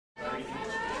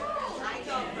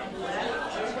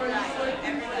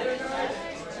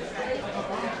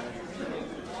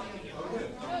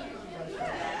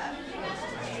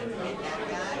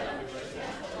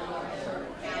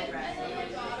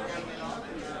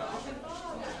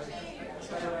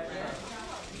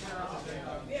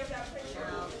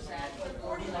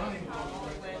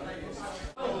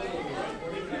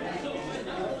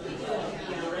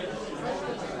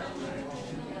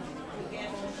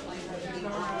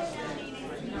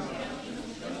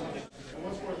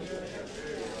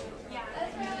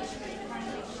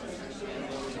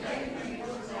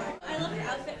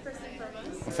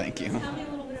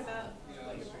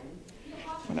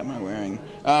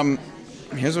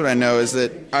Here's what I know is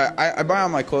that I buy all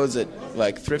my clothes at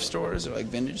like thrift stores or like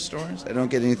vintage stores. I don't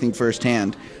get anything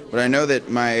firsthand, but I know that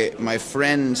my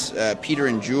friends Peter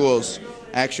and Jules,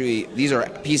 actually these are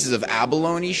pieces of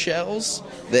abalone shells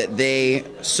that they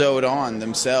sewed on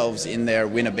themselves in their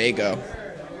Winnebago.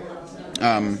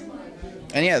 And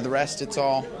yeah, the rest it's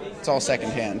all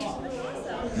secondhand.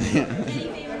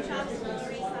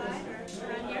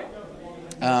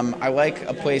 I like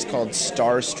a place called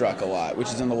Starstruck a lot, which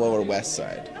is in the Lower West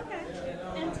Side. Okay.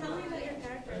 And tell me about your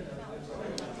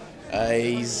character.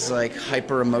 He's like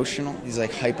hyper emotional. He's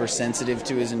like hypersensitive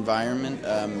to his environment,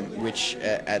 which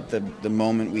at the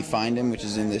moment we find him, which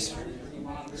is in this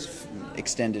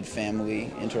extended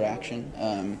family interaction,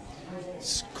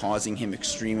 it's causing him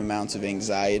extreme amounts of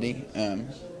anxiety. And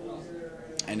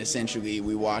essentially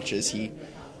we watch as he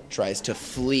tries to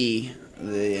flee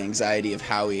the anxiety of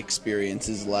how he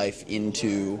experiences life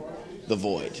into the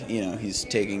void. You know, he's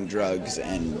taking drugs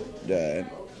and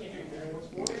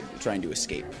trying to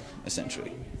escape,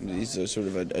 essentially. He's a sort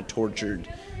of a tortured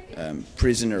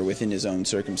prisoner within his own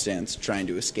circumstance, trying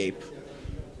to escape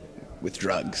with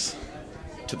drugs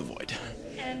to the void.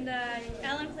 And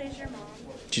Ellen plays your mom.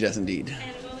 She does indeed.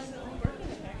 And what was it like working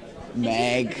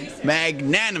with her?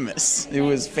 Magnanimous. It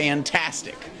was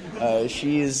fantastic.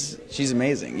 She's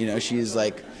amazing. You know, she's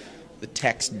like the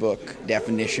textbook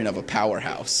definition of a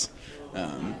powerhouse.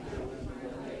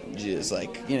 She's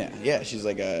like, you know, yeah, she's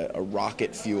like a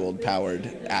rocket-fueled,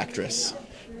 powered actress.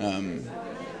 It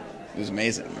was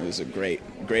amazing. It was a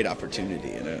great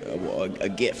opportunity and a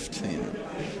gift. You know.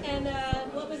 And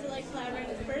what was it like collaborating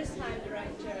with first-time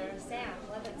director Sam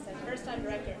Levinson, first-time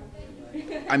director?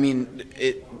 I mean,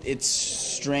 it's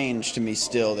strange to me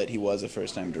still that he was a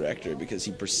first-time director because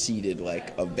he proceeded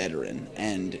like a veteran,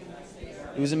 and it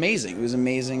was amazing. It was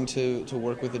amazing to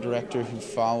work with a director who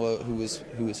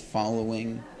was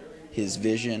following his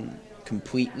vision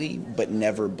completely, but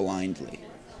never blindly.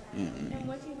 And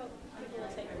what do you hope people will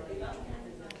take away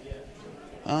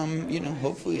from that? You know,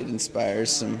 hopefully it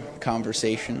inspires some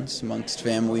conversations amongst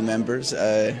family members.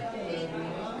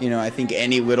 You know, I think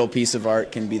any little piece of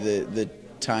art can be the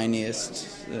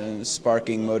tiniest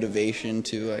sparking motivation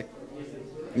to, like,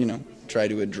 you know, try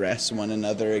to address one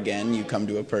another again. You come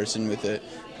to a person with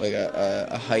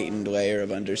a heightened layer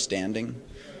of understanding.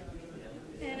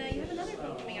 And you have another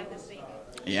film coming out this week.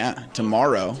 Yeah,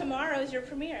 tomorrow. Tomorrow is your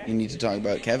premiere. You need to talk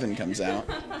about Kevin comes out.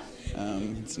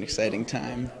 It's an exciting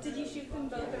time. Did you shoot them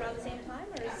both around the same time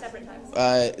or separate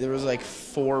times? There was like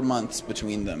 4 months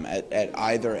between them at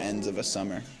either ends of a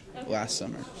summer, last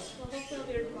summer. Well, hopefully I'll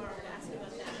be here tomorrow to ask you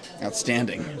about that.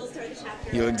 Outstanding. We'll start the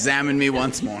chapter. You examine me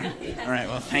once more. All right,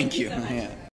 well, thank you. Yeah.